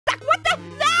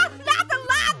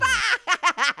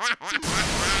Hey,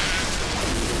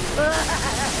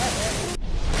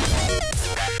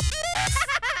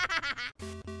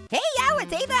 yo,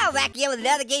 it's Ethan back here with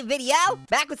another game video.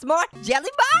 Back with some more Jelly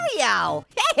Mario.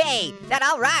 Hey, that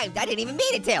all rhymed. I didn't even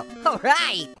mean it to. All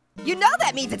right. You know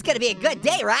that means it's gonna be a good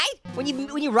day, right? When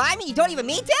you rhyme and you don't even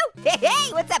mean to?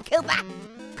 Hey, what's up, Koopa?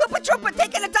 Koopa Troopa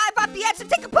taking a dive off the edge to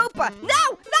take a poopa. No,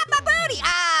 not my booty.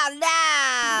 Oh,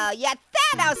 no. You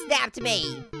Thanos snapped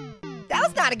me. That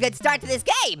was not a good start to this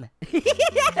game.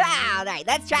 All right,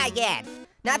 let's try again.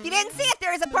 Now, if you didn't see it,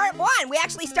 there is a part 1. We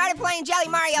actually started playing Jelly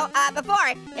Mario before,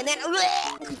 and then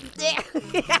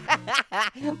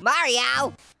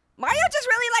Mario just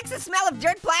really likes the smell of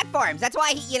dirt platforms. That's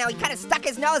why he kind of stuck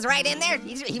his nose right in there.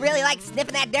 He really likes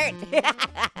sniffing that dirt.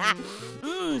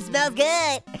 Smells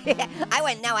good.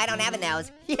 No, I don't have a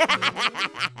nose.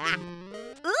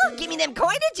 Ooh, give me them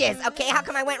coinages. Okay, how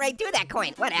come I went right through that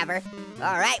coin? Whatever.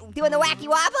 All right, doing the wacky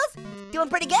wobbles? Doing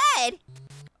pretty good.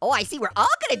 Oh, I see we're all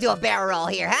gonna do a barrel roll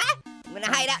here, huh? I'm gonna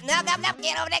hide up. No,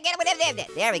 get over there, get over there.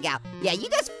 There we go. Yeah, you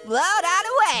just float on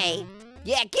away.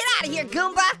 Yeah, get out of here,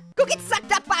 Goomba. Go get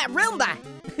sucked up by a Roomba.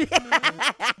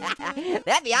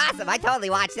 That'd be awesome. I totally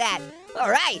watch that.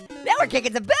 All right, now we're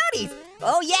kicking some booties.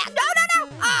 Oh, yeah. No.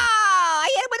 Oh, I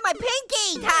hit him with my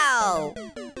pinky toe.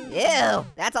 Ew,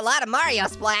 that's a lot of Mario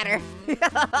splatter.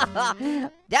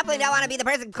 Definitely don't want to be the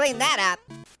person cleaning that up.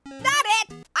 Not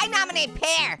it. I nominate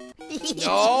Pear.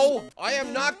 No, I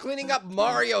am not cleaning up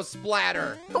Mario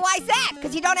splatter. Why is that?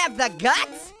 Because you don't have the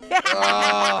guts?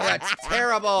 Oh, that's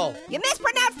terrible. You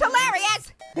mispronounced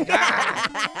hilarious.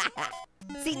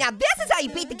 See, now this is how you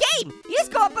beat the game. You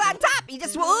just go up on top. You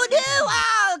just, oh no,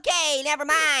 oh, okay, never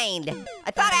mind.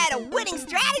 I thought I had a winning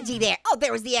strategy there. Oh,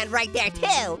 there was the end right there too.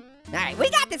 All right, we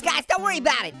got this, guys. Don't worry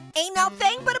about it. Ain't no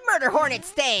thing but a murder hornet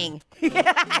sting.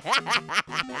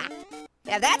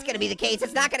 If that's gonna be the case,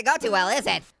 it's not gonna go too well, is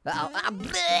it? Uh-oh.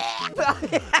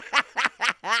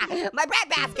 My bread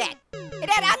basket. It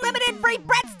had unlimited free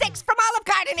breadsticks from Olive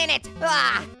Garden in it.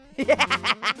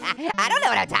 I don't know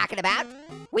what I'm talking about.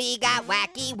 We got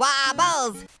wacky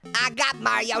wobbles. I got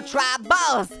Mario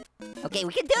troubles. Okay,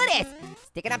 we can do this.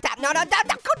 Stick it up top. No, don't go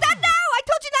down. No, I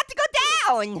told you not to go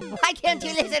down. Why can't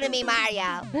you listen to me,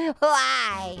 Mario?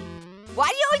 Why? Why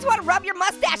do you always want to rub your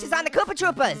mustaches on the Koopa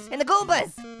Troopas and the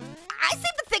Goombas? I seem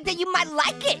to think that you might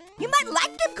like it. You might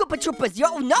like them Koopa Troopas.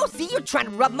 Yo, no, see, you're trying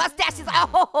to rub mustaches.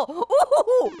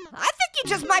 Oh, I think you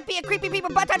just might be a creepy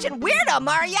people butt-touching weirdo,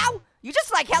 Mario. You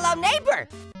just like Hello Neighbor.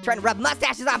 Trying to rub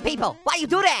mustaches on people. Why you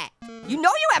do that? You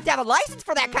know you have to have a license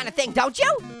for that kind of thing, don't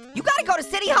you? You gotta go to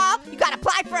City Hall. You gotta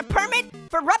apply for a permit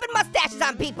for rubbing mustaches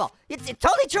on people. It's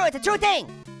totally true. It's a true thing.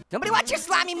 Nobody wants your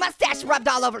slimy mustache rubbed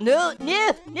all over. No. All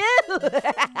right,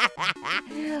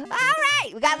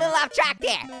 we got a little off track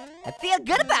there. I feel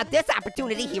good about this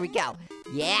opportunity. Here we go.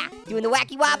 Yeah, doing the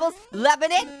wacky wobbles,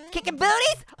 loving it, kicking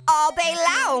booties all day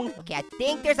long. Okay, I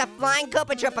think there's a flying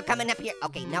Koopa Troopa coming up here.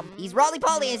 Okay, nope, he's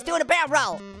roly-poly and he's doing a barrel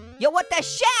roll. Yo, what the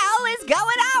shell is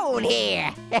going on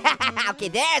here? Okay,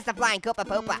 there's the flying Koopa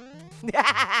Poopa.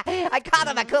 I called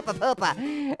him a Koopa Poopa.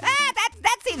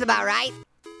 That seems about right.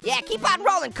 Yeah, keep on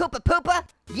rolling, Koopa Poopa.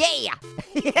 Yeah.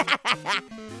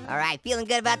 All right, feeling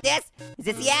good about this? Is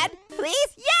this the end?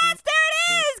 Please? Yes, there it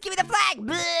is. Give me the flag.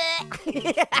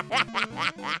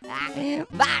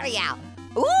 Mario.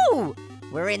 Ooh,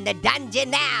 we're in the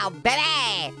dungeon now,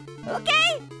 baby.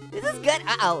 Okay, this is good.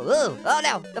 Uh-oh, ooh, oh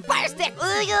no, the fire stick.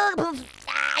 Oh,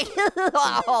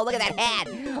 look at that head.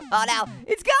 Oh no,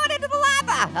 it's going into the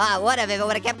lava. Oh, what if it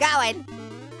would have kept going?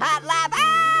 Hot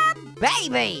lava,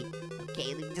 baby.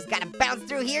 Okay, we just gotta bounce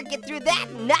through here, get through that.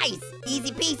 Nice,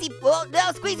 easy peasy. Oh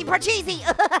no, squeezy parcheesy.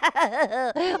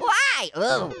 Why?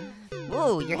 Ooh,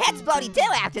 your head's floaty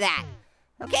too after that.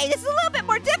 Okay, this is a little bit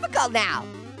more difficult now.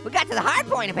 We got to the hard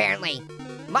point apparently.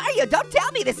 Mario, don't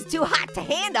tell me this is too hot to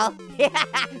handle.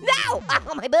 No,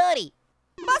 oh my booty.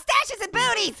 Mustaches and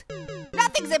booties.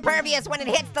 Nothing's impervious when it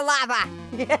hits the lava.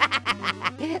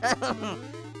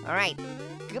 All right,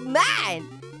 come on.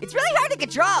 It's really hard to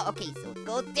control. Okay, so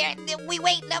go there. We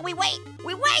wait. No, we wait.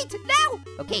 We wait. No.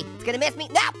 Okay, it's gonna miss me.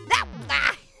 No.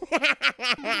 Ah. What am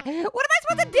I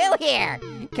supposed to do here?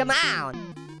 Come on,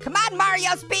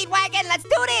 Mario Speedwagon. Let's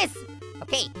do this.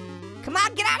 Okay, come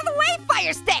on, get out of the way,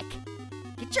 Fire Stick.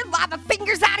 Get your lava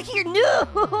fingers out of here. No,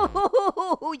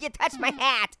 you touched my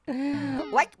hat.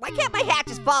 Why can't my hat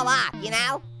just fall off? You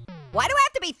know? Why do I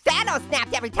have to be Thanos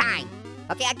snapped every time?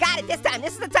 Okay, I got it this time.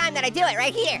 This is the time that I do it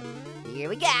right here. Here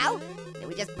we go. Then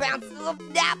we just bounce up.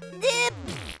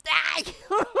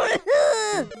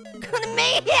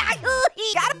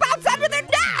 Gotta bounce under there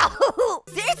now.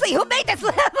 Seriously, who made this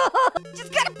level?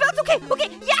 Just gotta bounce. Okay.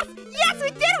 Yes, we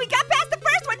did it. We got past the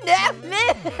first one.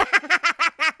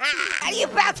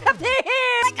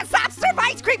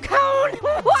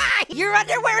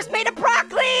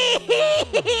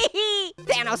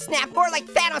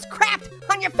 trapped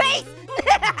on your face.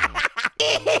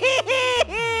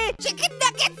 Chicken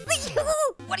nuggets.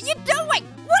 What are you doing?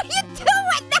 What are you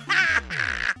doing?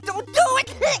 Don't do it.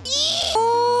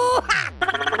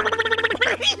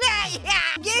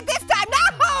 Get it this time. No.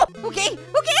 Okay,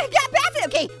 I got past it.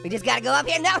 Okay, we just gotta go up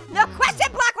here. No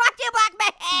question block. Watch you block me.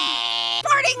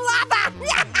 Burning lava.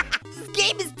 This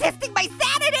game is testing my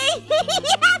sanity.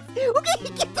 Yes. Okay,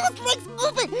 get those legs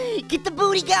moving. Get the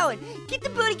booty going. Get the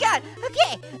booty going.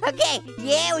 Okay.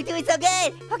 Yeah, we're doing so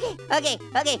good. Okay.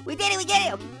 We did it.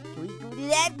 Okay, can we do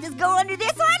that? Just go under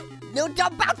this one? No,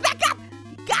 don't bounce back up.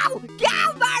 Go,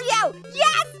 Mario.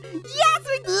 Yes.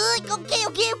 Okay.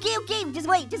 Just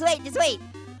wait.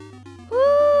 Woo,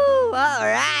 all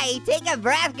right. Take a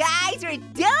breath, guys. We're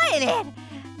doing it.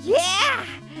 Yeah,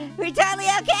 we're totally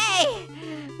okay.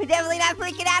 We're definitely not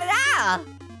freaking out at all.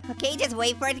 Okay, just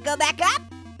wait for it to go back up.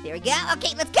 There we go.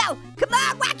 Okay, let's go. Come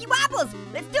on, Wacky Wobbles.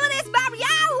 Let's do this,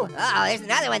 Mario. Oh, there's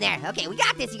another one there. Okay, we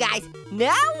got this, you guys.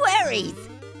 No worries.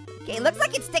 Okay, looks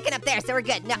like it's sticking up there, so we're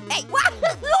good. No, hey, what?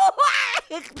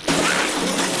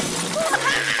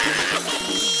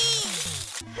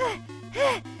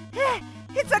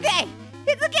 It's okay.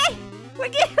 We're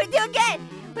doing good.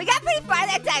 We got pretty far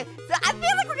that time, so I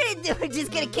feel like we're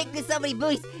just gonna kick this so many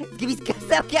booties. It's gonna be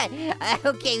so good.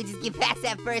 Okay, we just get past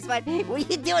that first one. What are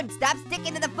you doing? Stop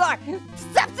sticking to the floor. What are you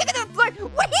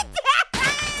doing?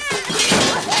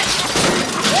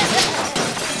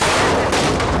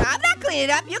 I'm not cleaning it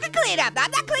up. You can clean it up.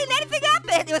 I'm not cleaning anything up.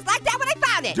 It was like that when I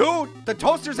found it. Dude, the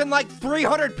toaster's in like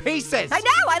 300 pieces. I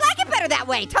know. I like it better that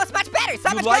way. Toast much better. So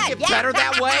much You like good. it better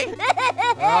that way?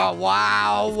 Oh,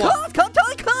 wow. It's cool.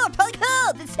 Totally cool.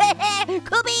 This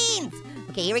cool beans.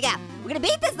 Okay, here we go. We're gonna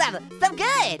beat this level. So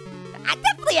good. I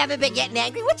definitely haven't been getting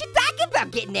angry. What you talking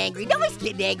about getting angry? Nobody's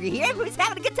getting angry here. Everybody's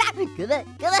having a good time. Come on.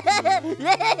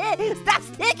 Stop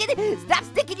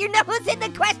sticking your nose in the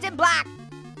question block.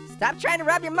 Stop trying to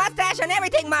rub your mustache on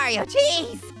everything, Mario.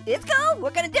 Jeez. It's cool.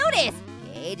 We're gonna do this.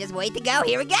 Okay, just wait to go.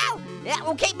 Here we go. Yeah,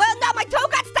 okay, well, no, my toe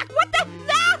got stuck. What the?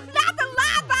 No, not the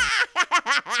lava.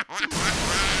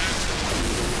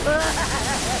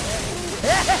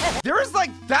 There is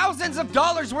like thousands of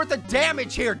dollars worth of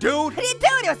damage here, dude. I didn't do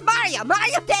it. It was Mario.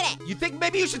 Mario did it. You think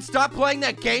maybe you should stop playing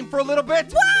that game for a little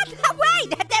bit? What? No way.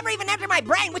 That never even entered my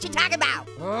brain. What you talking about?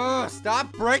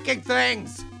 Stop breaking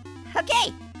things.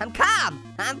 Okay, I'm calm.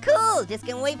 I'm cool. Just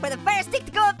gonna wait for the first stick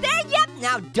to go up there. Yep.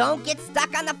 Now don't get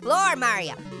stuck on the floor,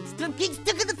 Mario. Stop getting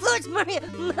stuck on the floor, it's Mario.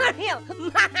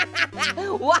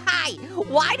 Why?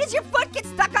 Why does your foot get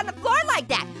stuck on the floor like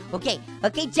that? Okay,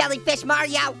 jellyfish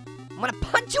Mario. I'm gonna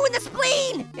punch you in the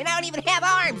spleen. And I don't even have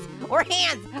arms or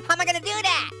hands. How am I gonna do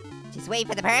that? Just wait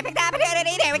for the perfect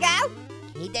opportunity. There we go.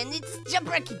 Okay, then it's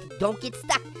jump. Don't get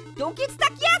stuck.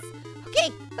 Yes.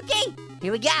 Okay.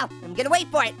 Here we go. I'm gonna wait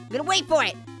for it.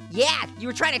 Yeah, you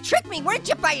were trying to trick me, weren't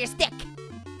you, by your stick?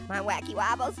 Come on, Wacky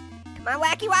Wobbles.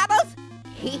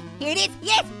 Here it is.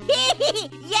 Yes.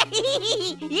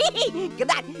 Come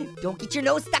on. Don't get your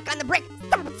nose stuck on the brick.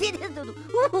 Stop.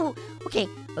 Okay,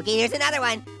 here's another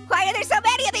one. Why are there so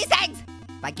many of these things?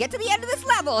 If I get to the end of this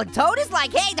level and Toad is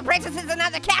like, hey, the princess is in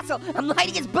another castle, I'm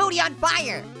lighting his booty on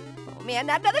fire. Oh man,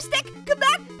 not another stick. Come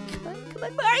on,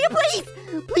 Mario, please.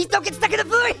 Please don't get stuck in the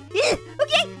floor.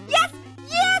 Okay, yes.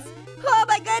 Oh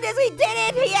my goodness, we did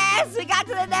it. Yes, we got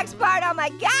to the next part. Oh my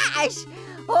gosh.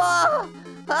 Oh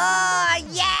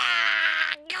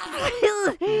yeah.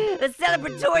 A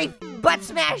celebratory butt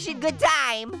smashing good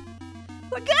time.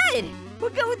 We're good.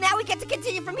 Now we get to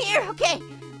continue from here. Okay.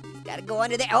 Just gotta go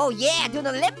under there. Oh yeah, doing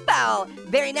the limbo.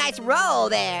 Very nice roll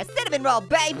there. Cinnamon roll,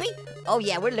 baby. Oh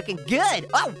yeah, we're looking good.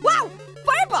 Oh, wow.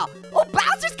 Fireball! Oh,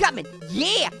 Bowser's coming!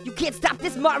 Yeah, you can't stop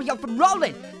this Mario from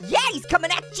rolling! Yeah, he's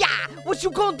coming at ya! What you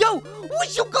gonna do?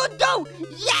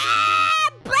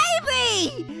 Yeah,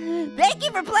 baby! Thank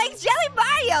you for playing Jelly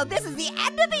Mario! This is the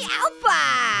end of the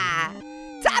alpha!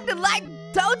 Time to light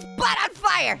Toad's butt on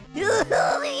fire! That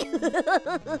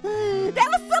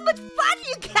was so much fun,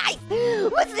 you guys!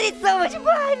 Wasn't it so much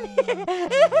fun?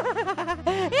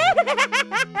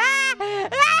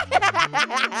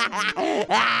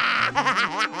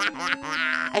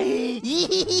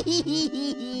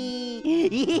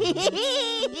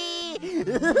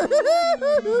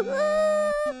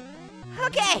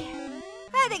 Okay,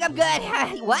 I think I'm good.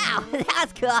 Wow, that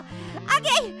was cool.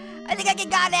 Okay, I think I can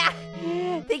go now.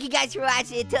 Thank you guys for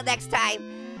watching. Until next time.